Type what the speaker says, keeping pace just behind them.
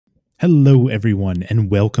Hello, everyone, and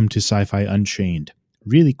welcome to Sci-fi Unchained.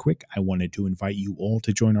 Really quick, I wanted to invite you all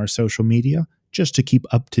to join our social media just to keep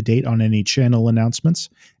up to date on any channel announcements,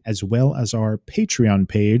 as well as our Patreon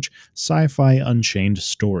page, Sci-fi Unchained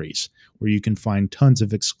Stories, where you can find tons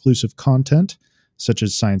of exclusive content, such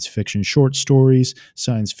as science fiction short stories,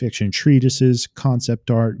 science fiction treatises, concept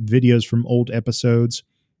art, videos from old episodes.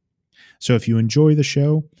 So if you enjoy the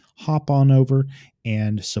show, hop on over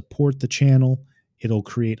and support the channel. It'll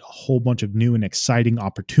create a whole bunch of new and exciting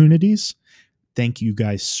opportunities. Thank you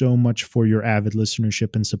guys so much for your avid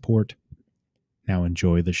listenership and support. Now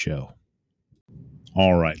enjoy the show.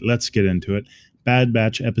 All right, let's get into it. Bad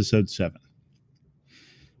Batch Episode 7.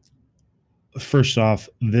 First off,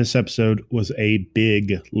 this episode was a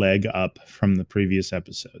big leg up from the previous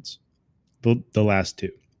episodes, the last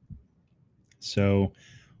two. So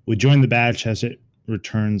we join the Batch as it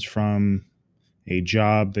returns from a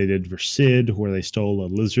job they did for Sid where they stole a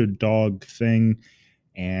lizard dog thing,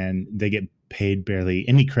 and they get paid barely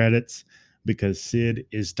any credits because Sid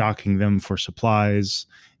is docking them for supplies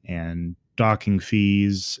and docking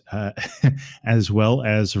fees, as well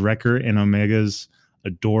as Wrecker and Omega's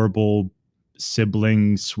adorable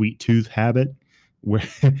sibling sweet tooth habit where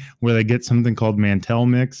they get something called Mantel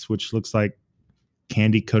Mix, which looks like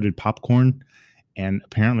candy coated popcorn, and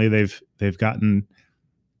apparently they've gotten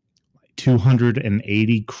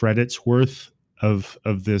 280 credits worth of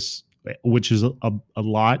this, which is a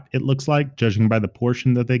lot, it looks like, judging by the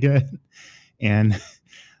portion that they get. And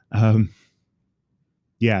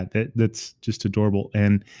yeah, that's just adorable.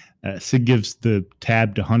 And Sid gives the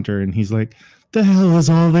tab to Hunter, and he's like, the hell is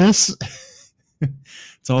all this?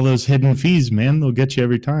 It's all those hidden fees, man. They'll get you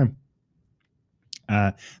every time.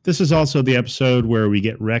 This is also the episode where we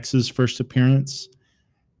get Rex's first appearance.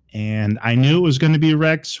 And I knew it was going to be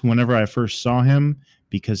Rex whenever I first saw him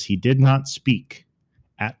because he did not speak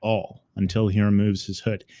at all until he removes his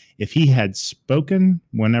hood. If he had spoken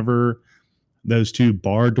whenever those two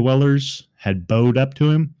bar dwellers had bowed up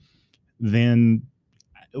to him, then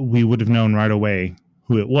we would have known right away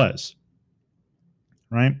who it was,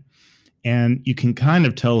 right? And you can kind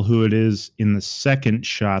of tell who it is in the second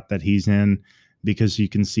shot that he's in because you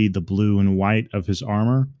can see the blue and white of his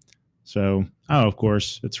armor. So, of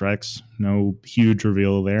course, it's Rex. No huge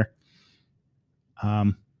reveal there.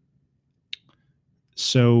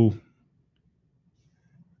 So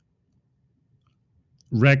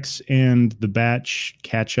Rex and the Batch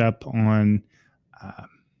catch up on,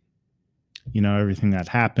 everything that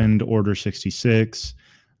happened. Order 66.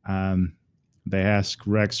 They ask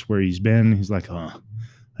Rex where he's been. He's like, "Oh,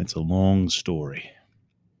 that's a long story."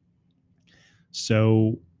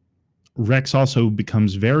 So Rex also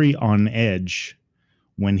becomes very on edge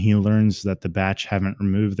when he learns that the Batch haven't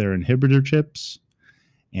removed their inhibitor chips,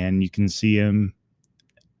 and you can see him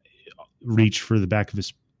reach for the back of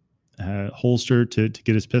his holster to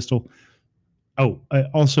get his pistol.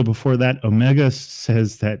 Also before that, Omega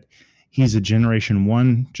says that he's a Generation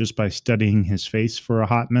 1 just by studying his face for a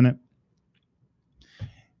hot minute.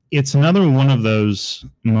 It's another one of those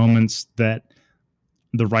moments that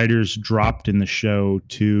the writers dropped in the show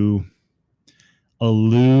to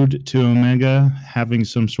allude to Omega having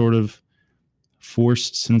some sort of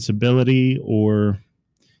Force sensibility, or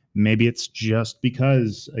maybe it's just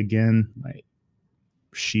because, again,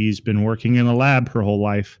 she's been working in a lab her whole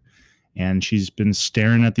life, and she's been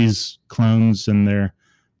staring at these clones and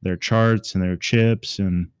their charts and their chips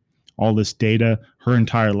and all this data her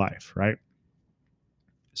entire life, right?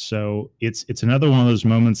 So it's another one of those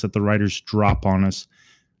moments that the writers drop on us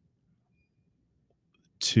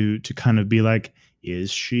to kind of be like,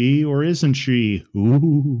 is she or isn't she?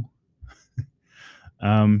 Ooh.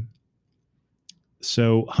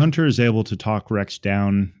 So Hunter is able to talk Rex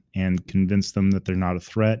down and convince them that they're not a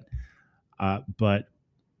threat. But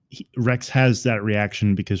Rex has that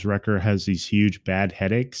reaction because Wrecker has these huge bad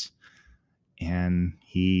headaches, and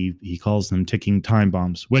he calls them ticking time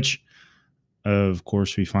bombs, which, of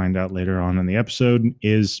course, we find out later on in the episode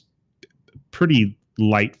is pretty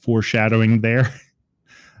light foreshadowing there.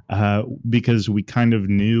 Because we kind of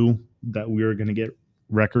knew that we were going to get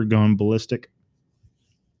Wrecker going ballistic.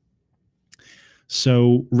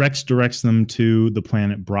 So Rex directs them to the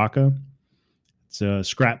planet Braca. It's a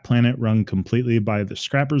scrap planet run completely by the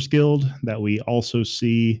Scrappers Guild that we also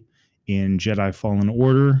see in Jedi Fallen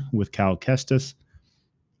Order with Cal Kestis.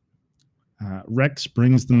 Rex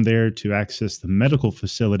brings them there to access the medical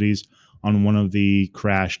facilities on one of the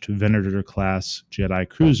crashed Venator-class Jedi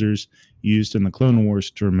cruisers used in the Clone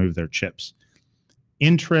Wars to remove their chips.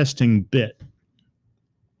 Interesting bit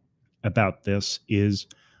about this is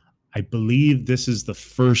I believe this is the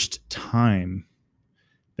first time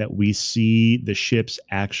that we see the ships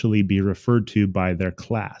actually be referred to by their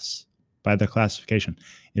class, by their classification.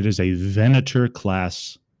 It is a Venator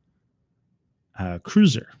class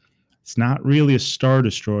cruiser. It's not really a Star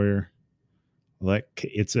Destroyer. Like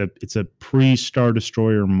it's a pre-Star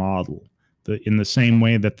Destroyer model. In the same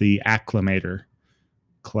way that the Acclamator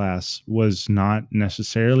class was not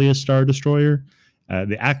necessarily a Star Destroyer,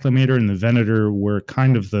 the Acclamator and the Venator were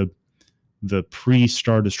kind of the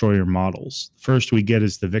pre-Star Destroyer models. First we get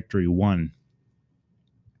is the Victory 1,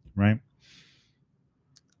 right?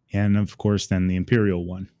 And of course, then the Imperial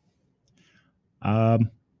 1.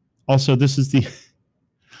 Also, this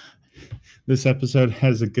episode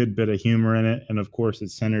has a good bit of humor in it, and of course,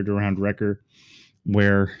 it's centered around Wrecker,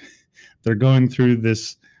 where they're going through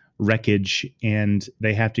this wreckage and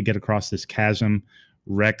they have to get across this chasm.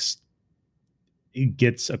 Rex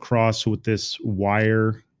gets across with this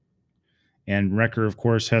wire, and Wrecker, of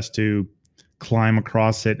course, has to climb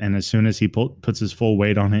across it, and as soon as he puts his full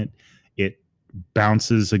weight on it, it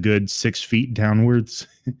bounces a good 6 feet downwards.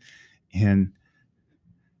 and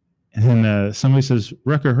then somebody says,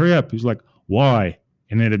 "Wrecker, hurry up." He's like, "Why?"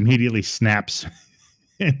 And it immediately snaps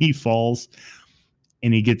and he falls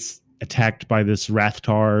and he gets attacked by this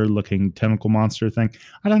Rathtar looking tentacle monster thing.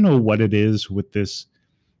 I don't know what it is with this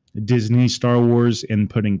Disney Star Wars and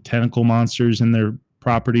putting tentacle monsters in their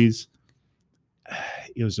properties.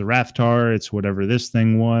 It was a Rathtar. It's whatever this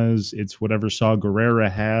thing was. It's whatever Saw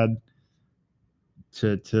Gerrera had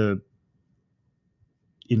to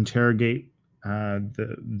interrogate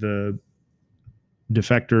the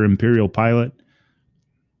defector Imperial pilot.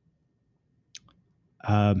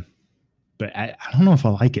 But I don't know if I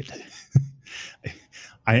like it.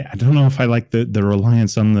 I don't know if I like the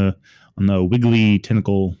reliance on the wiggly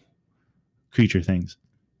tentacle creature things.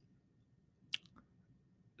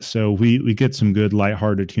 So we get some good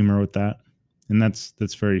lighthearted humor with that, and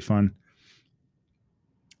that's very fun.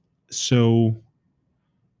 So,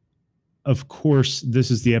 of course, this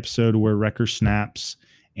is the episode where Wrecker snaps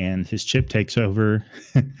and his chip takes over,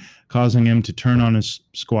 causing him to turn on his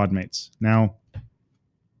squad mates. Now,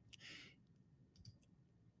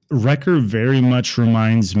 Wrecker very much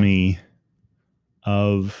reminds me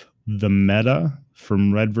of the meta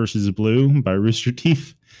from Red vs. Blue by Rooster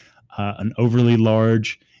Teeth, an overly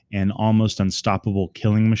large and almost unstoppable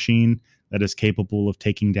killing machine that is capable of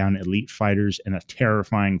taking down elite fighters in a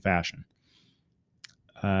terrifying fashion.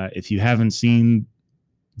 If you haven't seen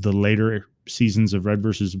the later seasons of Red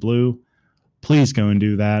vs. Blue, please go and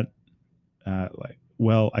do that.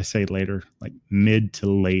 I say later, like mid to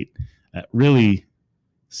late, really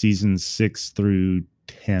seasons 6 through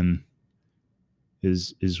 10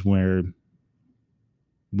 is where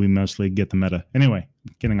we mostly get the meta. Anyway,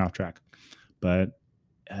 getting off track. But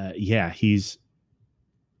he's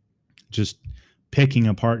just picking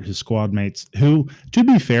apart his squad mates who, to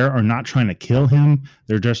be fair, are not trying to kill him.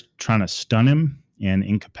 They're just trying to stun him and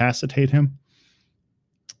incapacitate him.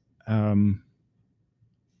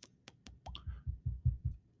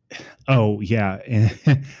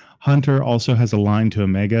 Hunter also has a line to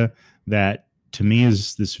Omega that to me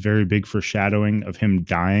is this very big foreshadowing of him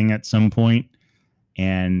dying at some point,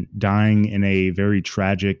 and dying in a very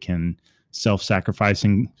tragic and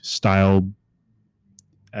self-sacrificing style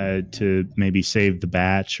to maybe save the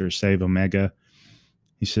batch or save Omega.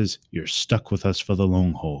 He says, "You're stuck with us for the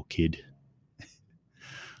long haul, kid."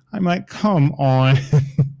 I'm like, come on.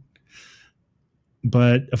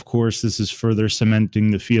 But of course, this is further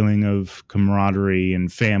cementing the feeling of camaraderie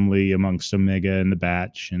and family amongst Omega and the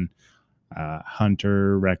batch, and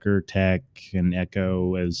Hunter, Wrecker, Tech, and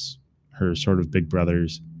Echo as her sort of big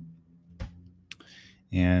brothers.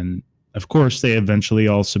 And of course, they eventually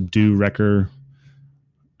all subdue Wrecker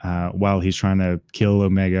while he's trying to kill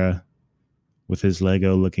Omega with his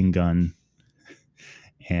Lego-looking gun.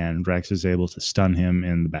 And Rex is able to stun him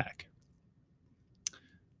in the back.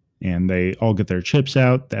 And they all get their chips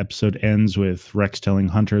out. The episode ends with Rex telling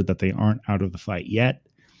Hunter that they aren't out of the fight yet,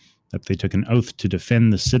 that they took an oath to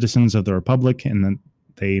defend the citizens of the Republic, and that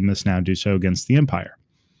they must now do so against the Empire.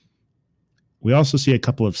 We also see a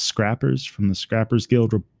couple of scrappers from the Scrappers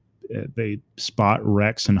Guild. They spot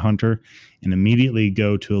Rex and Hunter and immediately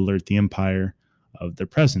go to alert the Empire of their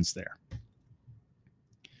presence there.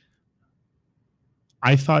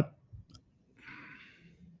 I thought,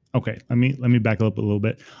 okay, let me back up a little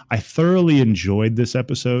bit. I thoroughly enjoyed this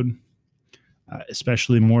episode,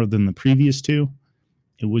 especially more than the previous two.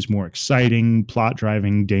 It was more exciting, plot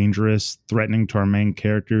driving, dangerous, threatening to our main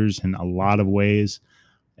characters in a lot of ways,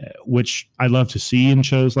 which I love to see in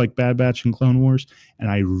shows like Bad Batch and Clone Wars. And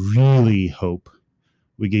I really hope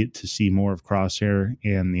we get to see more of Crosshair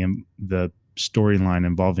and the storyline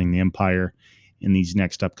involving the Empire in these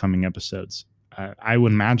next upcoming episodes. I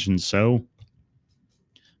would imagine so,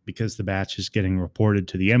 because the batch is getting reported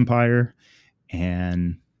to the Empire,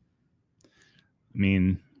 and I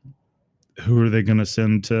mean, who are they going to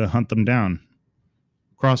send to hunt them down?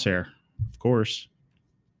 Crosshair, of course.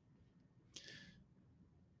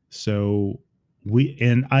 So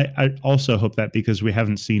I also hope that, because we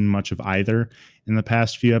haven't seen much of either in the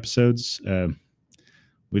past few episodes,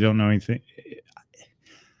 we don't know anything.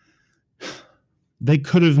 They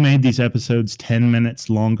could have made these episodes 10 minutes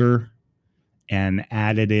longer and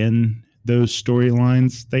added in those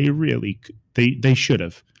storylines. They should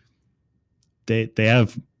have. They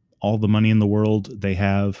have all the money in the world. They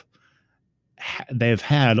have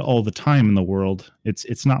had all the time in the world.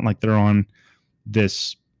 It's not like they're on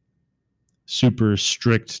this super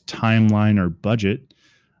strict timeline or budget.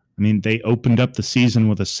 I mean, they opened up the season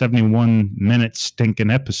with a 71-minute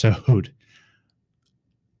stinking episode.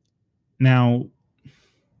 Now,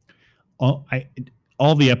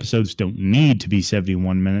 all the episodes don't need to be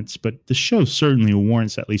 71 minutes, but the show certainly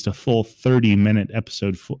warrants at least a full 30-minute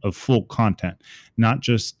episode of full content, not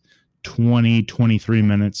just 20, 23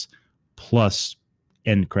 minutes plus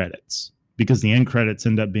end credits, because the end credits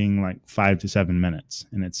end up being like 5 to 7 minutes,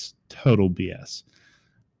 and it's total BS.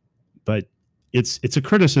 But it's a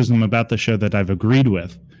criticism about the show that I've agreed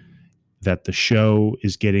with, that the show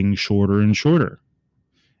is getting shorter and shorter.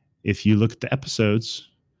 If you look at the episodes,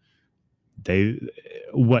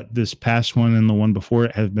 this past one and the one before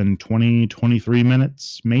it have been 20, 23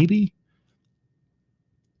 minutes, maybe.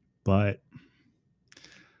 But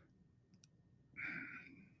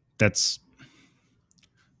that's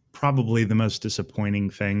probably the most disappointing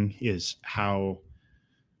thing, is how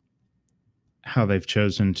they've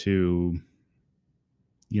chosen to,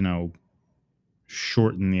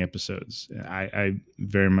 shorten the episodes. I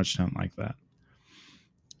very much don't like that.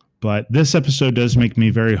 But this episode does make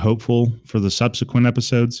me very hopeful for the subsequent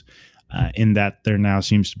episodes, in that there now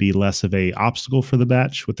seems to be less of a obstacle for the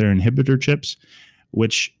batch with their inhibitor chips,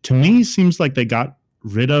 which to me seems like they got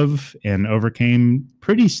rid of and overcame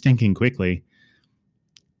pretty stinking quickly.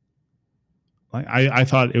 I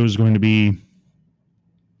thought it was going to be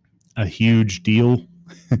a huge deal,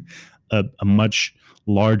 a much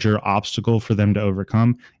larger obstacle for them to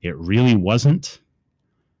overcome. It really wasn't.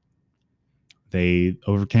 They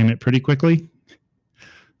overcame it pretty quickly.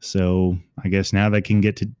 So I guess now they can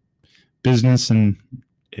get to business and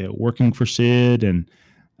working for Sid and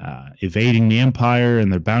evading the Empire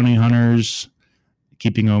and their bounty hunters,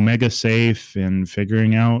 keeping Omega safe, and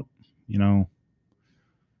figuring out,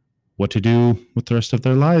 what to do with the rest of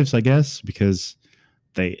their lives, I guess, because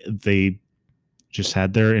they just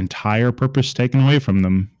had their entire purpose taken away from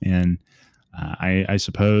them. And I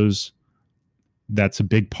suppose that's a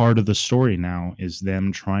big part of the story now, is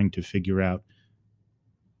them trying to figure out,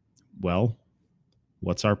 well,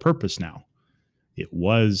 what's our purpose now? It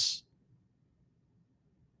was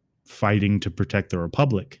fighting to protect the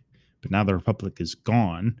Republic, but now the Republic is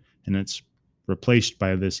gone, and it's replaced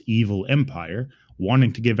by this evil empire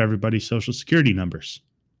wanting to give everybody social security numbers.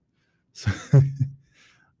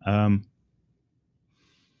 I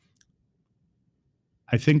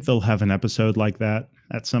think they'll have an episode like that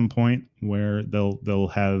at some point, where they'll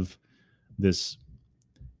have this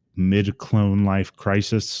mid-clone life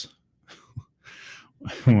crisis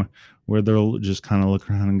where they'll just kind of look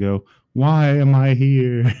around and go, why am I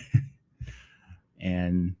here?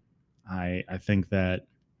 And I think that's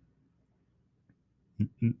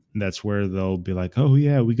where they'll be like, oh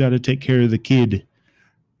yeah, we got to take care of the kid.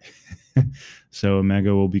 So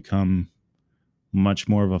Omega will become much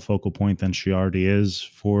more of a focal point than she already is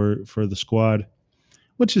for the squad,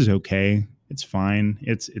 which is okay. It's fine.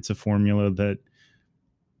 It's a formula that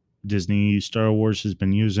Disney Star Wars has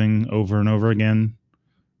been using over and over again,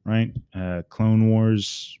 right? Clone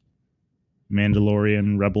Wars,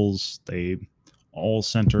 Mandalorian, Rebels, they all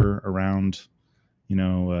center around,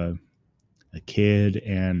 a kid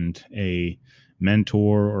and a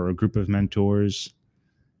mentor or a group of mentors,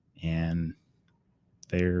 and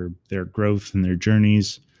their growth and their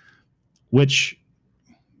journeys, which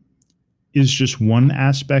is just one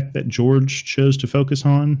aspect that George chose to focus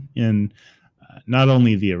on in not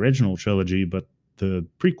only the original trilogy, but the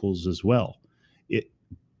prequels as well.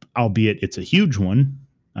 Albeit it's a huge one,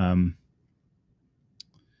 and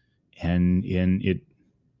it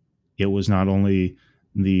was not only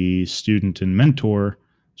the student and mentor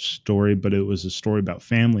story, but it was a story about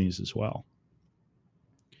families as well.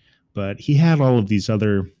 But he had all of these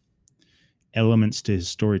other elements to his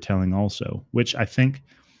storytelling also, which I think,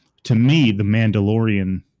 to me, The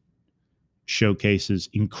Mandalorian showcases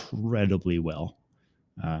incredibly well.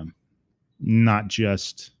 Not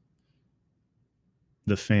just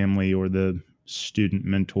the family or the student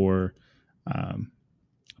mentor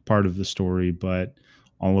part of the story, but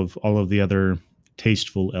all of the other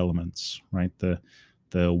tasteful elements, right?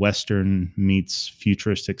 The Western meets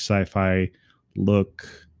futuristic sci-fi look,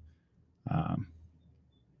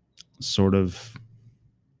 sort of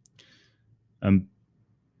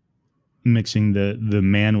mixing the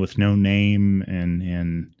man with no name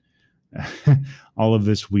and all of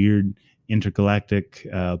this weird intergalactic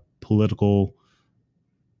political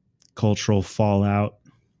cultural fallout.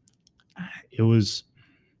 It was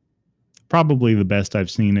probably the best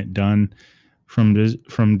I've seen it done from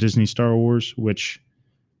Disney Star Wars, which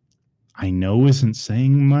I know isn't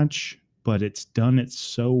saying much, but it's done it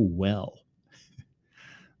so well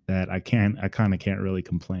that I kind of can't really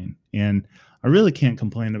complain. And I really can't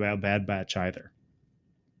complain about Bad Batch either.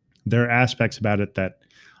 There are aspects about it that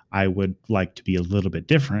I would like to be a little bit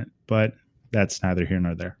different, but that's neither here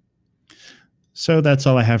nor there. So that's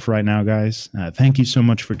all I have for right now, guys. Thank you so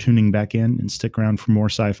much for tuning back in, and stick around for more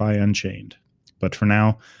Sci-Fi Unchained. But for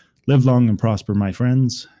now, live long and prosper, my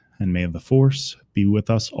friends, and may the Force be with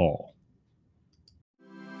us all.